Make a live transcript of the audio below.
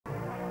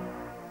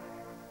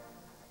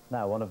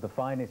Now, one of the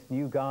finest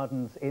new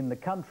gardens in the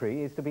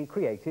country is to be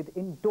created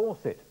in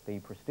Dorset. The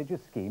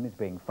prestigious scheme is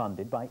being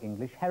funded by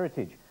English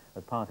Heritage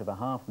as part of a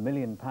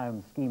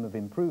 £500,000 scheme of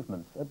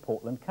improvements at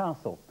Portland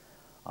Castle.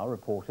 Our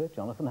reporter,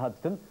 Jonathan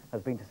Hudston,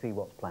 has been to see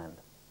what's planned.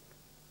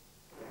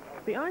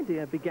 The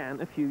idea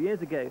began a few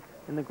years ago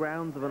in the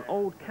grounds of an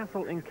old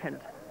castle in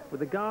Kent,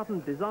 with a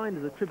garden designed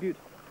as a tribute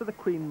to the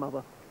Queen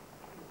Mother.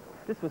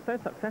 This was so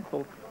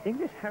successful,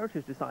 English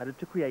Heritage decided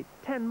to create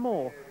 10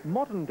 more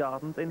modern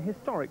gardens in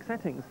historic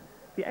settings.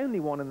 The only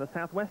one in the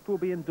southwest will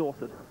be in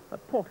Dorset,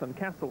 at Portland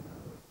Castle.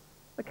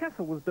 The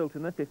castle was built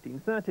in the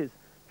 1530s,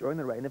 during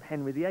the reign of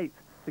Henry VIII,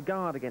 to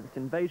guard against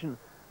invasion.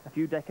 A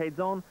few decades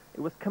on, it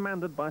was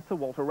commanded by Sir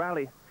Walter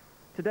Raleigh.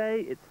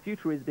 Today, its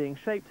future is being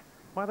shaped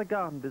by the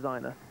garden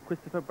designer,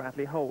 Christopher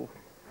Bradley Hole.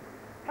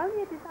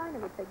 Only a designer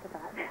would think of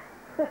that.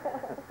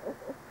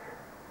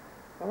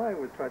 Well, I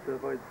would try to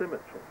avoid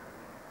symmetry.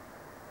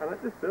 And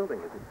like this building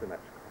isn't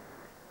symmetrical.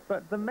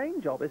 But the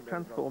main job is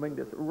transforming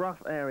this rough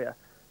area.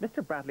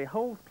 Mr. Bradley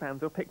Hole's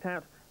plans were picked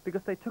out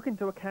because they took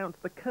into account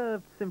the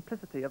curved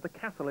simplicity of the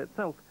castle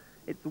itself,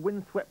 its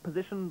windswept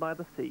position by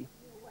the sea.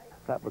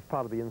 That was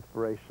part of the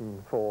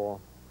inspiration for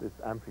this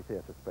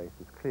amphitheatre space,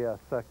 this clear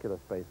circular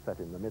space set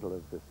in the middle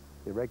of this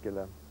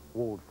irregular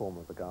walled form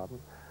of the garden.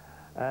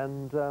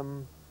 And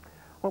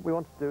what we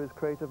want to do is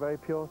create a very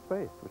pure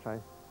space, which I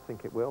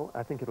think it will.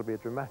 I think it'll be a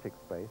dramatic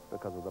space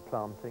because of the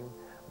planting,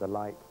 the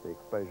light, the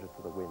exposure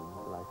to the wind,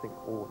 and I think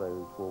all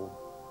those will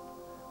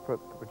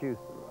produce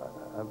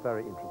a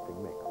very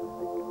interesting mix, I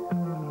think.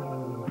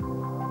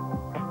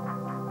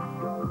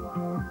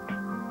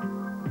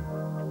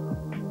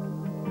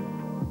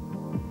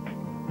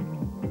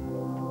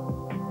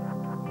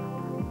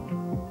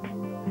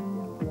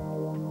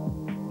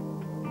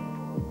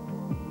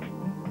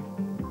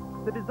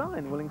 The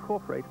design will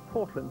incorporate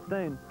Portland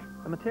stone,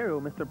 a material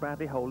Mr.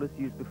 Bradley Hole has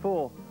used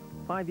before.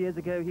 5 years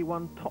ago, he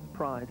won top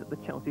prize at the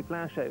Chelsea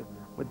Flower Show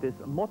with this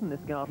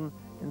modernist garden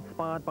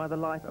inspired by the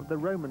life of the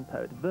Roman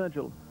poet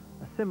Virgil.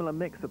 A similar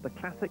mix of the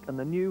classic and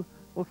the new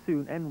will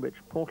soon enrich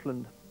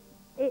Portland.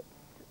 It's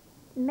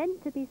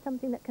meant to be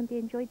something that can be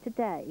enjoyed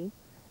today,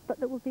 but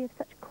that will be of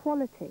such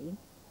quality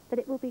that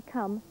it will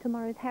become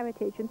tomorrow's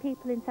heritage, and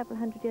people in several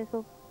hundred years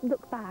will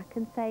look back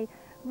and say,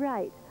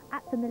 right,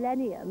 at the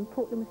millennium,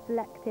 Portland was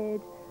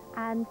selected,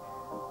 and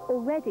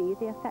already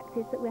the effect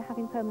is that we're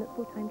having permanent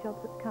full-time jobs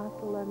at the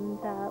castle, and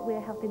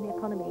we're helping the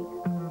economy.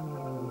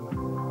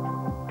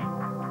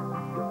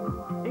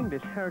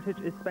 English Heritage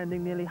is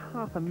spending nearly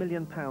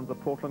 £500,000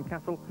 at Portland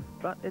Castle,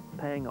 but it's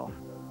paying off.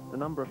 The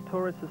number of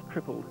tourists has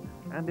tripled,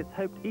 and it's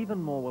hoped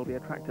even more will be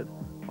attracted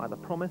by the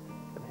promise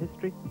of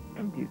history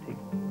and beauty.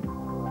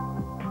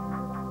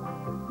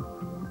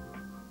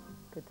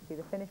 Good to see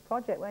the finished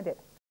project, won't it?